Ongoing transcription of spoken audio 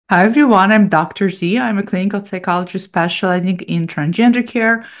Hi everyone, I'm Dr. Z. I'm a clinical psychologist specializing in transgender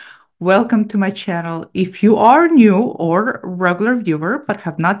care. Welcome to my channel. If you are new or regular viewer but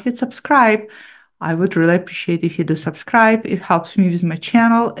have not yet subscribed, I would really appreciate if you do subscribe. It helps me with my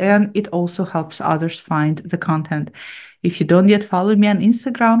channel and it also helps others find the content. If you don't yet follow me on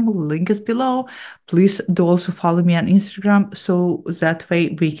Instagram, link is below. Please do also follow me on Instagram so that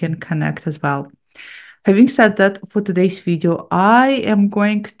way we can connect as well. Having said that, for today's video, I am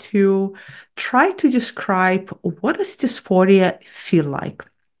going to try to describe what does dysphoria feel like.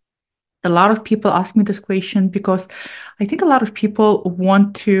 A lot of people ask me this question because I think a lot of people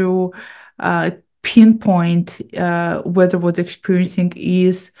want to uh, pinpoint whether what they're experiencing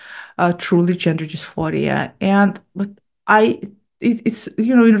is truly gender dysphoria. But I, it's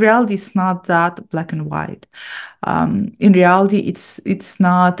in reality, it's not that black and white. In reality, it's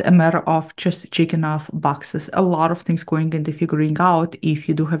not a matter of just checking off boxes. A lot of things going into figuring out if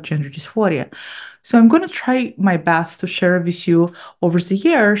you do have gender dysphoria. So I'm going to try my best to share with you over the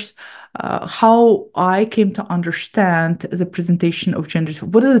years how I came to understand the presentation of gender.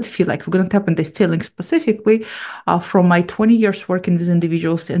 What does it feel like? We're going to tap into feeling specifically from my 20 years working with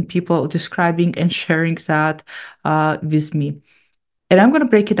individuals and people describing and sharing that with me. And I'm going to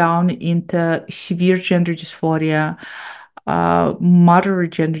break it down into severe gender dysphoria,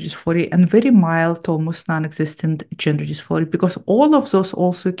 moderate gender dysphoria, and very mild to almost non-existent gender dysphoria, because all of those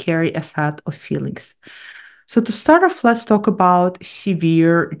also carry a set of feelings. So to start off, let's talk about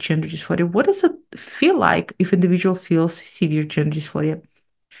severe gender dysphoria. What does it feel like if individual feels severe gender dysphoria?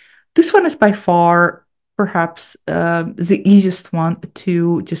 This one is by far perhaps the easiest one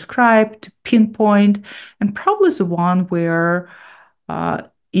to describe, to pinpoint, and probably the one where uh,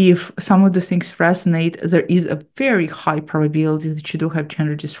 if some of the things resonate, there is a very high probability that you do have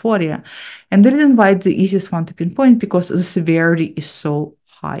gender dysphoria. And the reason why it's the easiest one to pinpoint because the severity is so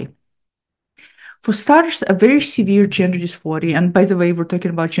high. For starters, a very severe gender dysphoria, and by the way, we're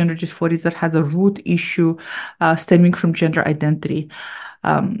talking about gender dysphoria that has a root issue stemming from gender identity.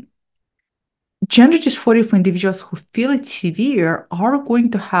 Um, Gender dysphoria for individuals who feel it severe are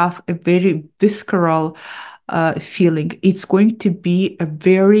going to have a very visceral feeling. It's going to be a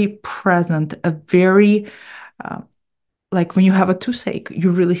very present, a very uh, like when you have a toothache,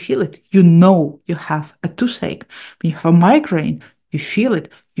 you really feel it. You know you have a toothache. When you have a migraine, you feel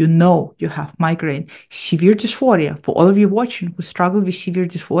it. You know you have migraine. Severe dysphoria, for all of you watching who struggle with severe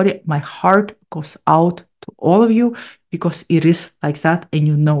dysphoria, my heart goes out to all of you because it is like that and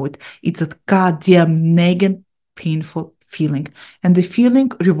you know it. It's a goddamn nagging, painful feeling. And the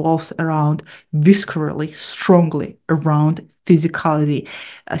feeling revolves around viscerally, strongly around physicality.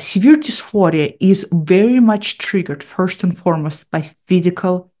 Severe dysphoria is very much triggered first and foremost by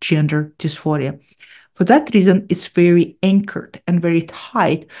physical gender dysphoria. For that reason, it's very anchored and very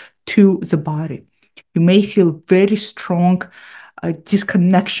tied to the body. You may feel very strong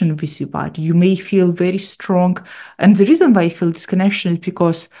disconnection with your body. You may feel very strong. And the reason why I feel disconnection is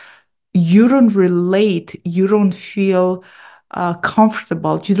because you don't relate, you don't feel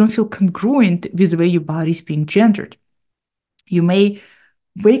comfortable, you don't feel congruent with the way your body is being gendered. You may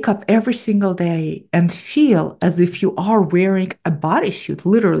wake up every single day and feel as if you are wearing a bodysuit.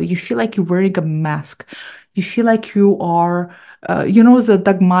 Literally, you feel like you're wearing a mask. You feel like you are, the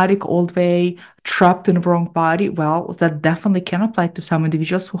dogmatic old way, trapped in the wrong body. Well, that definitely can apply to some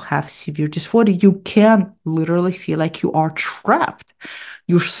individuals who have severe dysphoria. You can literally feel like you are trapped.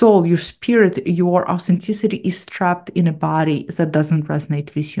 Your soul, your spirit, your authenticity is trapped in a body that doesn't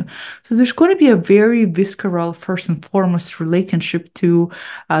resonate with you. So there's going to be a very visceral, first and foremost, relationship to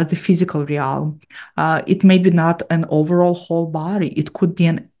the physical realm. It may be not an overall whole body. It could be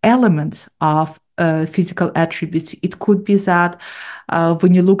an element of physical attributes. It could be that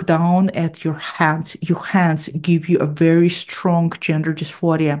when you look down at your hands give you a very strong gender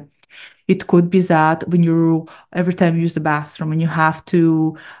dysphoria. It could be that when you every time you use the bathroom and you have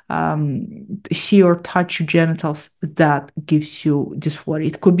to see or touch your genitals, that gives you dysphoria.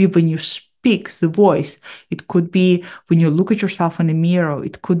 It could be when you speak the voice. It could be when you look at yourself in the mirror.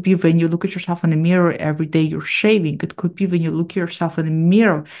 It could be when you look at yourself in the mirror every day you're shaving. It could be when you look at yourself in the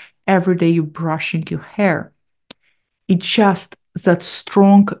mirror every day you're brushing your hair. It's just that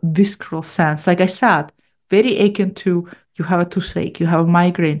strong visceral sense. Like I said, very akin to you have a toothache, you have a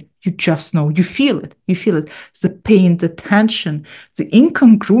migraine, you just know, you feel it, you feel it. The pain, the tension, the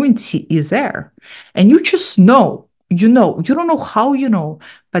incongruency is there. And you just know, you don't know how you know,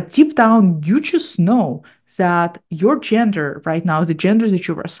 but deep down, you just know that your gender right now, the gender that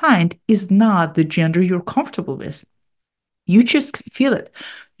you were assigned, is not the gender you're comfortable with. You just feel it.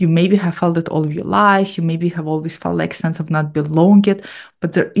 You maybe have felt it all of your life. You maybe have always felt like sense of not belonging,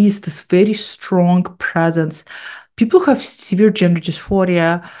 but there is this very strong presence. People who have severe gender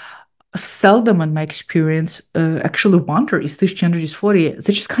dysphoria seldom, in my experience, actually wonder, is this gender dysphoria?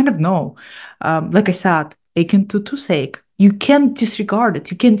 They just kind of know. Like I said, akin to toothache. You can't disregard it.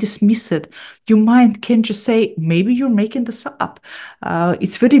 You can't dismiss it. Your mind can just say, maybe you're making this up.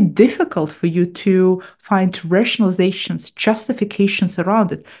 It's very difficult for you to find rationalizations, justifications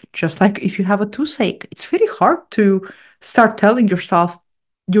around it. Just like if you have a toothache, it's very hard to start telling yourself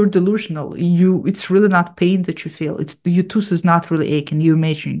you're delusional. It's really not pain that you feel. It's your tooth is not really aching. You're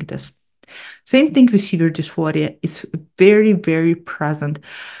imagining this. Same thing with severe dysphoria. It's very, very present.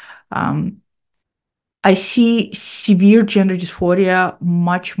 Um, I see severe gender dysphoria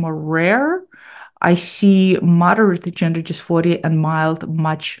much more rare. I see moderate gender dysphoria and mild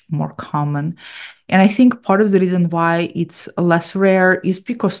much more common. And I think part of the reason why it's less rare is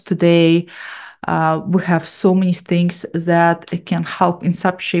because today we have so many things that can help in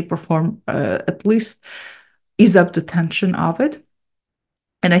some shape or form, at least ease up the tension of it.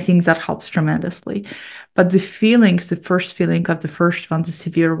 And I think that helps tremendously. But the feelings, the first feeling of the first one, the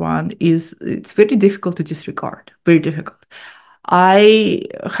severe one, it's very difficult to disregard, very difficult. I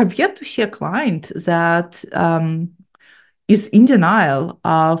have yet to see a client that is in denial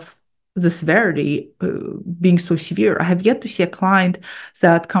of the severity being so severe. I have yet to see a client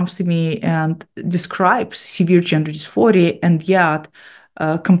that comes to me and describes severe gender dysphoria and yet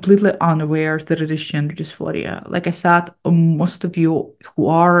completely unaware that it is gender dysphoria. Like I said, most of you who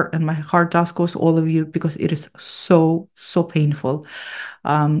are, and my heart does go to all of you because it is so, so painful.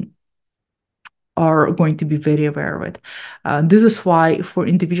 Um, are going to be very aware of it. This is why, for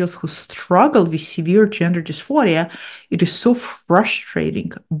individuals who struggle with severe gender dysphoria, it is so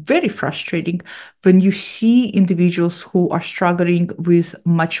frustrating, very frustrating, when you see individuals who are struggling with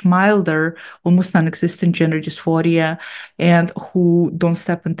much milder, almost non-existent gender dysphoria, and who don't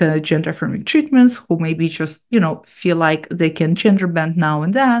step into gender affirming treatments, who maybe just, feel like they can gender bend now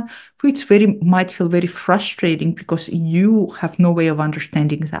and then, which might feel very frustrating because you have no way of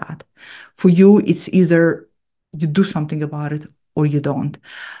understanding that. For you, it's either you do something about it or you don't.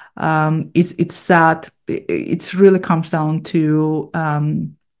 It's that it really comes down to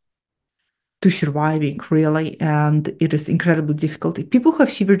surviving, really, and it is incredibly difficult. People who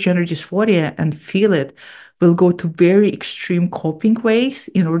have severe gender dysphoria and feel it will go to very extreme coping ways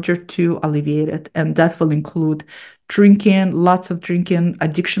in order to alleviate it, and that will include drinking, lots of drinking.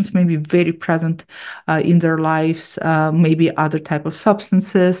 Addictions may be very present in their lives, maybe other type of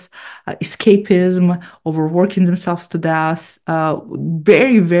substances, escapism, overworking themselves to death.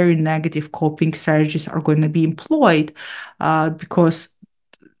 Very, very negative coping strategies are going to be employed because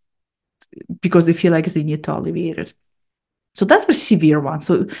they feel like they need to alleviate it. So that's a severe one.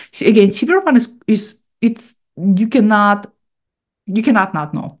 So again, severe one is it's you cannot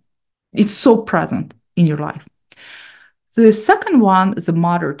not know. It's so present in your life. The second one, the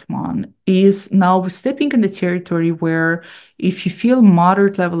moderate one, is now stepping in the territory where if you feel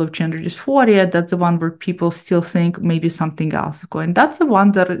moderate level of gender dysphoria, that's the one where people still think maybe something else is going. That's the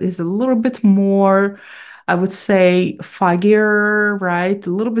one that is a little bit more, I would say, foggier, right? A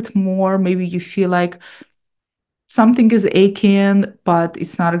little bit more, maybe you feel like something is aching, but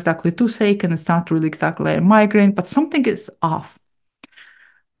it's not exactly toothache and it's not really exactly a migraine, but something is off.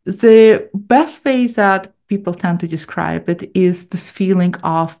 The best way that people tend to describe it is this feeling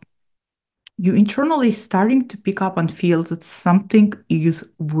of you internally starting to pick up and feel that something is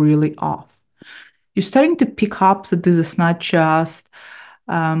really off. You're starting to pick up that this is not just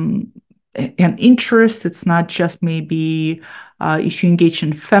um, an interest. It's not just maybe if you engage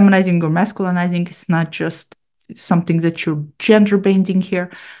in feminizing or masculinizing, it's not just something that you're gender bending here.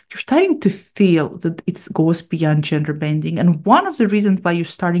 You're starting to feel that it goes beyond gender bending. And one of the reasons why you're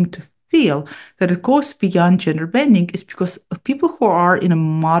starting to feel that it goes beyond gender bending is because of people who are in a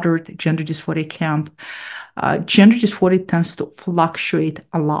moderate gender dysphoria camp, gender dysphoria tends to fluctuate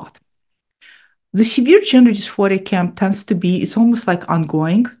a lot. The severe gender dysphoria camp tends to be, it's almost like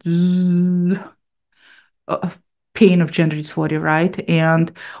ongoing pain of gender dysphoria, right?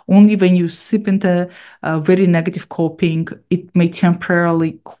 And only when you slip into very negative coping, it may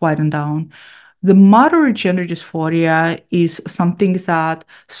temporarily quieten down. The moderate gender dysphoria is something that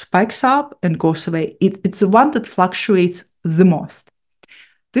spikes up and goes away. It's the one that fluctuates the most.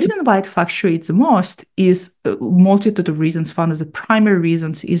 The reason why it fluctuates the most is a multitude of reasons. One of the primary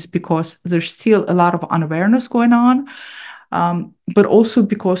reasons is because there's still a lot of unawareness going on, but also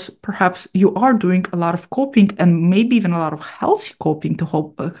because perhaps you are doing a lot of coping and maybe even a lot of healthy coping to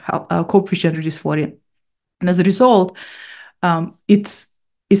cope with gender dysphoria. And as a result, It's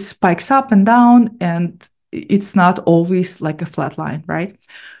it spikes up and down, and it's not always like a flat line, right?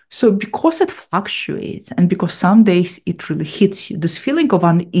 So because it fluctuates and because some days it really hits you, this feeling of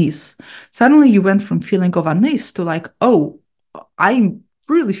unease, suddenly you went from feeling of unease to like, oh, I'm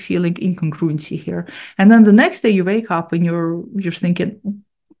really feeling incongruency here. And then the next day you wake up and you're thinking,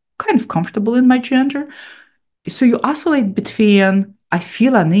 kind of comfortable in my gender. So you oscillate between I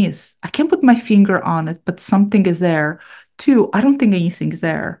feel unease. I can't put my finger on it, but something is there. Two, I don't think anything's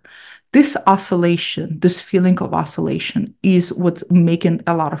there. This oscillation, this feeling of oscillation is what's making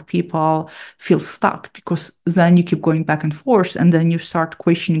a lot of people feel stuck because then you keep going back and forth and then you start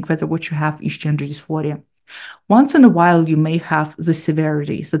questioning whether what you have is gender dysphoria. Once in a while, you may have the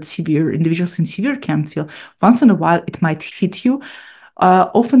severities that severe individuals in severe can feel. Once in a while, it might hit you.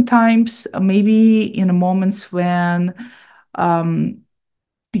 Oftentimes, maybe in moments when um,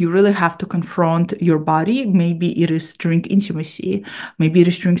 you really have to confront your body. Maybe it is during intimacy, maybe it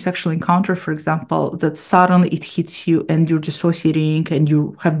is during sexual encounter, for example, that suddenly it hits you and you're dissociating and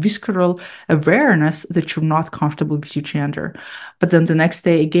you have visceral awareness that you're not comfortable with your gender. But then the next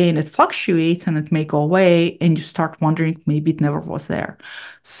day again, it fluctuates and it may go away and you start wondering maybe it never was there.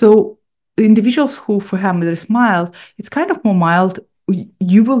 So the individuals who for whom it is mild, it's kind of more mild.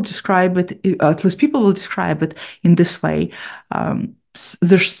 You will describe it, at least people will describe it in this way.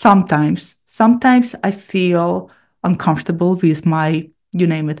 There's sometimes I feel uncomfortable with my, you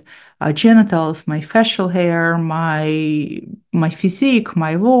name it, genitals, my facial hair, my physique,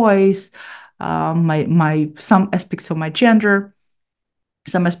 my voice, my some aspects of my gender,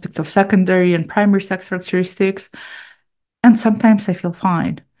 some aspects of secondary and primary sex characteristics. And sometimes I feel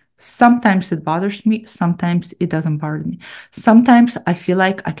fine. Sometimes it bothers me. Sometimes it doesn't bother me. Sometimes I feel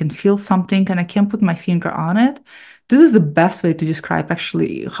like I can feel something and I can't put my finger on it. This is the best way to describe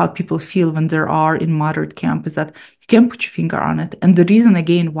actually how people feel when they are in moderate camp is that you can't put your finger on it. And the reason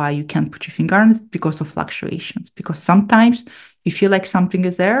again why you can't put your finger on it is because of fluctuations. Because sometimes you feel like something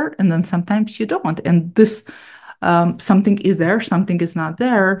is there and then sometimes you don't. And this something is there, something is not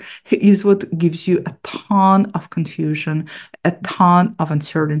there, is what gives you a ton of confusion, a ton of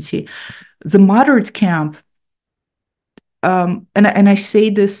uncertainty. The moderate camp, and I say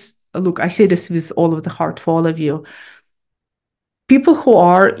this, look, I say this with all of the heart for all of you. People who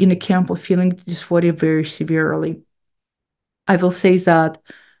are in a camp of feeling dysphoria very severely, I will say that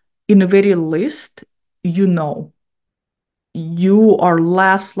in the very least, you know, you are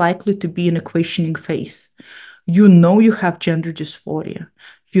less likely to be in a questioning phase. You know you have gender dysphoria.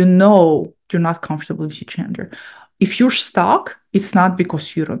 You know you're not comfortable with your gender. If you're stuck, it's not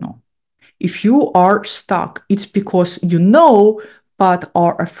because you don't know. If you are stuck, it's because you know but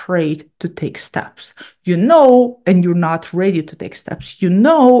are afraid to take steps. You know, and you're not ready to take steps. You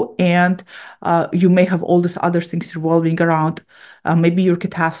know, and you may have all these other things revolving around. Maybe you're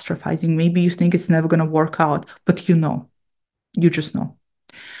catastrophizing. Maybe you think it's never going to work out, but you know, you just know.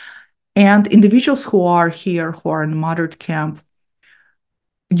 And individuals who are here, who are in moderate camp,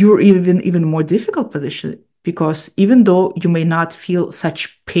 you're even more difficult position because even though you may not feel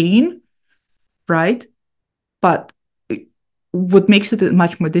such pain, right? But what makes it a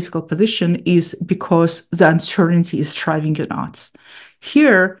much more difficult position is because the uncertainty is driving you nuts.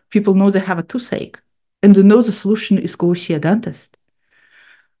 Here, people know they have a toothache, and they know the solution is go see a dentist.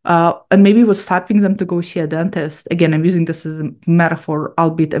 And maybe what's stopping them to go see a dentist, again, I'm using this as a metaphor,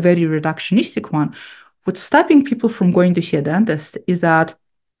 albeit a very reductionistic one. What's stopping people from going to see a dentist is that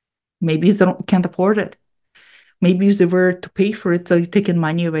maybe they can't afford it. Maybe if they were to pay for it, they're taking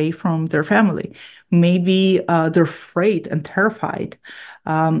money away from their family. Maybe they're afraid and terrified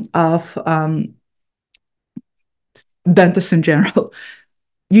of dentists in general.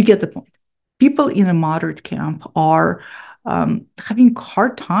 You get the point. People in a moderate camp are having a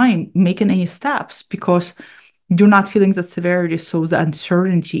hard time making any steps because you're not feeling that severity, so the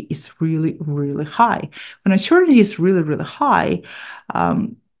uncertainty is really, really high. When uncertainty is really, really high,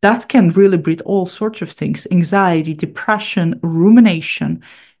 that can really breed all sorts of things: anxiety, depression, rumination.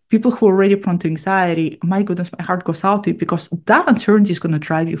 People who are already prone to anxiety, my goodness, my heart goes out to you because that uncertainty is going to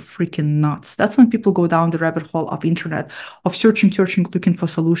drive you freaking nuts. That's when people go down the rabbit hole of internet, of searching, looking for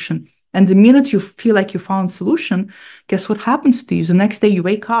solution. And the minute you feel like you found solution, guess what happens to you? The next day you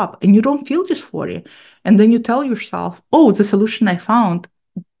wake up and you don't feel dysphoria. And then you tell yourself, oh, the solution I found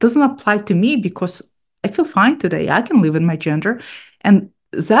doesn't apply to me because I feel fine today. I can live in my gender. And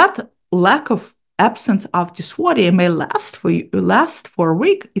that lack of absence of dysphoria may last for a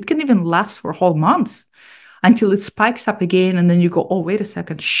week. It can even last for whole months until it spikes up again. And then you go, oh, wait a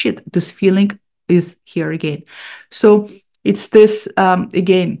second, shit, this feeling is here again. So it's this,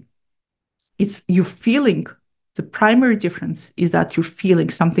 again, it's you feeling The primary difference is that you're feeling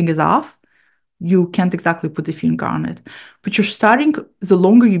something is off. You can't exactly put the finger on it, but you're starting, the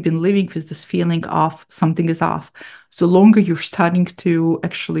longer you've been living with this feeling of something is off, the longer you're starting to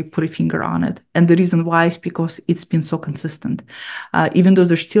actually put a finger on it. And the reason why is because it's been so consistent. Even though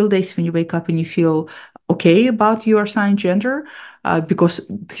there's still days when you wake up and you feel okay about your assigned gender, because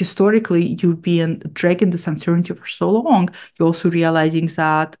historically you've been dragging this uncertainty for so long, you're also realizing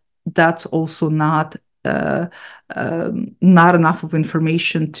that that's also uh, not enough of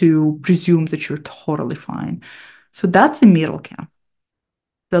information to presume that you're totally fine. So that's the middle camp.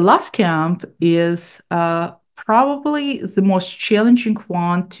 The last camp is probably the most challenging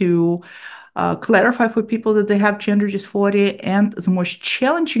one to clarify for people that they have gender dysphoria, and the most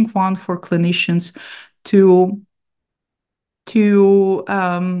challenging one for clinicians to to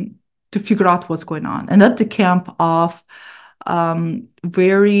um, to figure out what's going on. And that's the camp of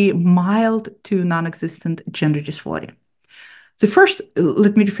very mild to non-existent gender dysphoria. The first,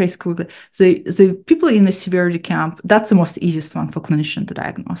 let me rephrase quickly. The people in the severity camp, that's the most easiest one for clinician to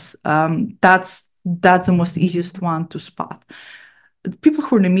diagnose. That's the most easiest one to spot. The people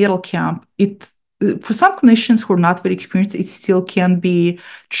who are in the middle camp, it for some clinicians who are not very experienced, it still can be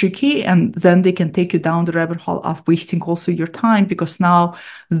tricky, and then they can take you down the rabbit hole of wasting also your time, because now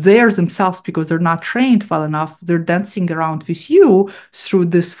they're themselves, because they're not trained well enough, they're dancing around with you through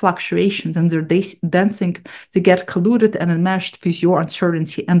this fluctuations, and they're dancing, they get colluded and enmeshed with your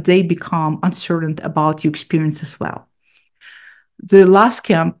uncertainty, and they become uncertain about your experience as well. The last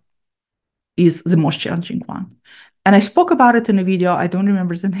camp is the most challenging one. And I spoke about it in a video. I don't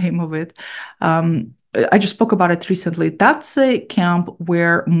remember the name of it. I just spoke about it recently. That's a camp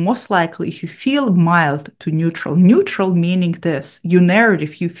where most likely, if you feel mild to neutral, neutral meaning this, your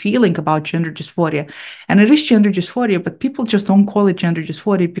narrative, you feeling about gender dysphoria, and it is gender dysphoria, but people just don't call it gender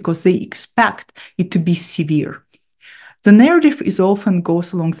dysphoria because they expect it to be severe. The narrative is often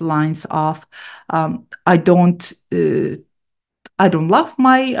goes along the lines of, I don't I don't love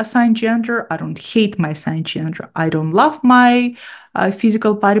my assigned gender. I don't hate my assigned gender. I don't love my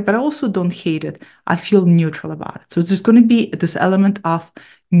physical body, but I also don't hate it. I feel neutral about it. So there's going to be this element of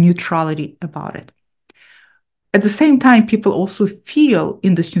neutrality about it. At the same time, people also feel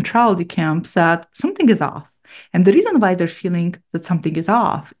in this neutrality camps that something is off. And the reason why they're feeling that something is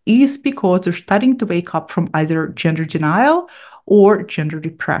off is because they're starting to wake up from either gender denial or gender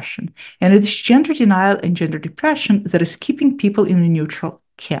depression. And it is gender denial and gender depression that is keeping people in a neutral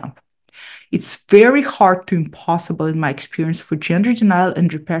camp. It's very hard to impossible, in my experience, for gender denial and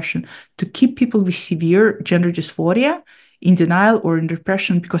depression to keep people with severe gender dysphoria in denial or in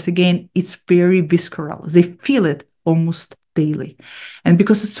depression, because again, it's very visceral. They feel it almost daily. And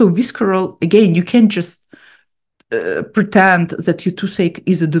because it's so visceral, again, you can't just pretend that your toothache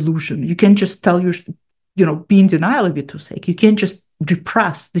is a delusion. You can't just tell be in denial of your toothache. You can't just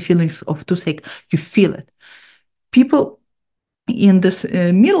repress the feelings of toothache. You feel it. People in this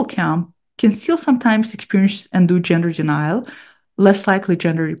middle camp can still sometimes experience and do gender denial, less likely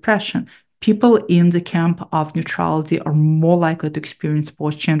gender repression. People in the camp of neutrality are more likely to experience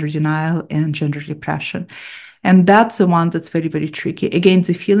both gender denial and gender depression. And that's the one that's very, very tricky. Again,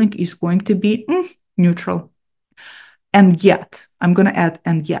 the feeling is going to be neutral. And yet, I'm going to add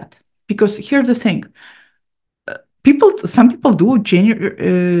and yet, because here's the thing. Some people do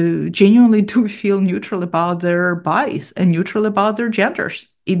genuinely do feel neutral about their bodies and neutral about their genders.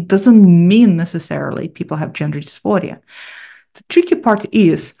 It doesn't mean necessarily people have gender dysphoria. The tricky part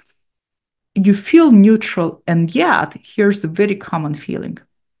is you feel neutral, and yet here's the very common feeling.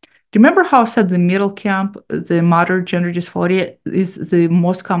 Remember how I said the middle camp, the moderate gender dysphoria, is the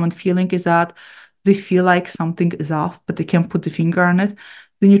most common feeling is that they feel like something is off, but they can't put the finger on it.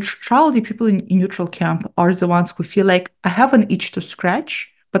 The neutrality people in neutral camp are the ones who feel like I have an itch to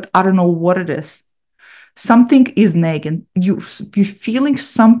scratch, but I don't know what it is. Something is nagging. You're feeling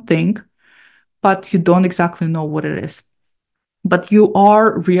something, but you don't exactly know what it is. But you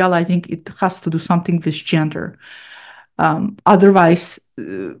are realizing it has to do something with gender. Otherwise,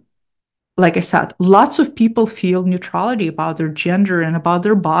 like I said, lots of people feel neutrality about their gender and about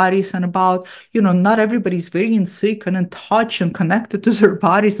their bodies and about, not everybody's very in sync and in touch and connected to their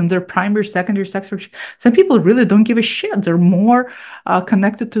bodies and their primary, secondary sex. Some people really don't give a shit. They're more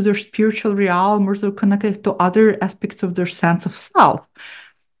connected to their spiritual realm, or they're connected to other aspects of their sense of self.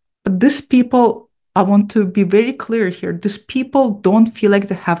 But these people, I want to be very clear here, these people don't feel like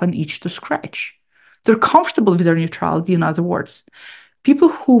they have an itch to scratch. They're comfortable with their neutrality, in other words. People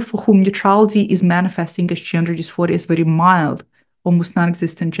for whom neutrality is manifesting as gender dysphoria is very mild, almost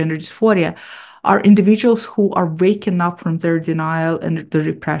non-existent gender dysphoria, are individuals who are waking up from their denial and their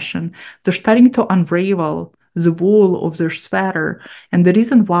repression. They're starting to unravel the wool of their sweater. And the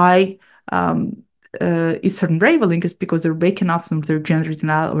reason why um, it's unraveling is because they're waking up from their gender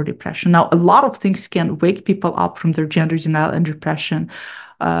denial or depression. Now, a lot of things can wake people up from their gender denial and depression.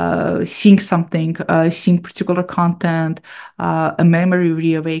 Seeing something, seeing particular content, a memory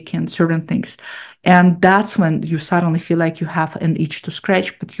reawaken, certain things. And that's when you suddenly feel like you have an itch to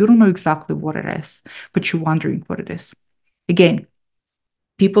scratch, but you don't know exactly what it is, but you're wondering what it is. Again,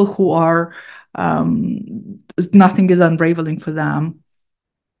 people who are nothing is unraveling for them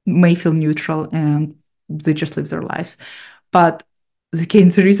may feel neutral and they just live their lives. But again,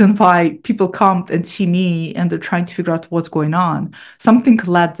 the reason why people come and see me and they're trying to figure out what's going on, something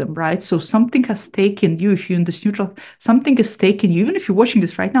led them, right? So something has taken you, if you're in this neutral, something has taken you, even if you're watching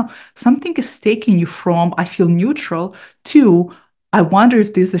this right now, something has taken you from I feel neutral to I wonder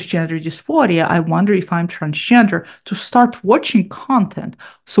if this is gender dysphoria. I wonder if I'm transgender to start watching content.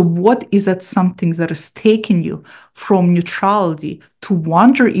 So, what is that something that has taken you from neutrality to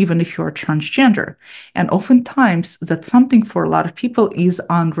wonder even if you're transgender? And oftentimes, that something for a lot of people is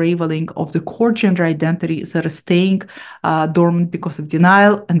unraveling of the core gender identity that is staying dormant because of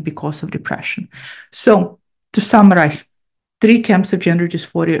denial and because of depression. So, to summarize, three camps of gender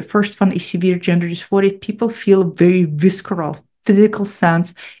dysphoria. First one is severe gender dysphoria. People feel very visceral, physical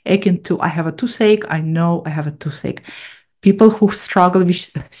sense akin to I have a toothache. I know I have a toothache. People who struggle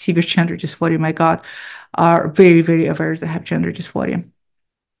with severe gender dysphoria, my God, are very, very aware they have gender dysphoria.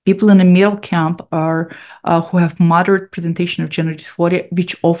 People in the middle camp are who have moderate presentation of gender dysphoria,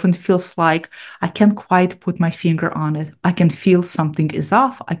 which often feels like I can't quite put my finger on it. I can feel something is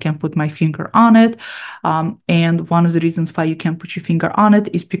off. I can put my finger on it. And one of the reasons why you can't put your finger on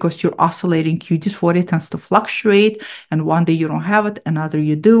it is because you're oscillating. Your dysphoria tends to fluctuate, and one day you don't have it, another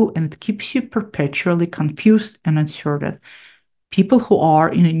you do, and it keeps you perpetually confused and uncertain. People who are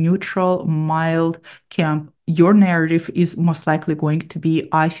in a neutral, mild camp, your narrative is most likely going to be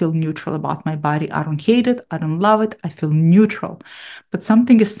I feel neutral about my body. I don't hate it. I don't love it. I feel neutral. But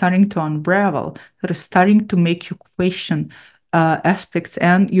something is starting to unravel that is starting to make you question aspects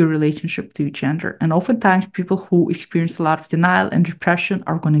and your relationship to your gender. And oftentimes, people who experience a lot of denial and depression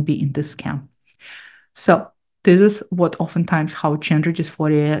are going to be in this camp. So this is what oftentimes how gender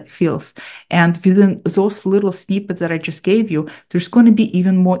dysphoria feels. And within those little snippets that I just gave you, there's going to be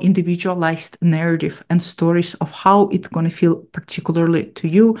even more individualized narrative and stories of how it's going to feel particularly to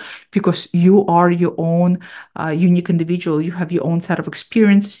you because you are your own unique individual. You have your own set of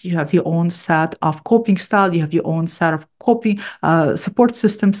experience. You have your own set of coping style. You have your own set of coping support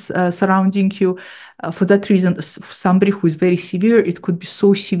systems surrounding you. For that reason, somebody who is very severe, it could be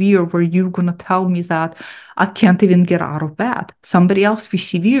so severe where you're going to tell me that I can't even get out of bed. Somebody else with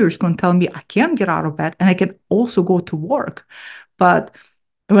severe is going to tell me I can't get out of bed and I can also go to work. But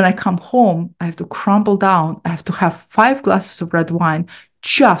when I come home, I have to crumble down. I have to have 5 glasses of red wine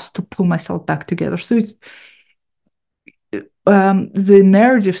just to pull myself back together. So the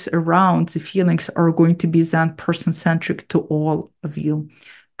narratives around the feelings are going to be then person centric to all of you.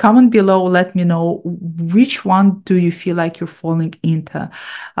 Comment below, let me know which one do you feel like you're falling into.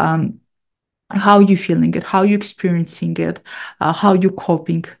 How you feeling it, how you experiencing it, how you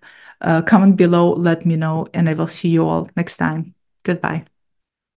coping. Comment below, let me know, and I will see you all next time. Goodbye.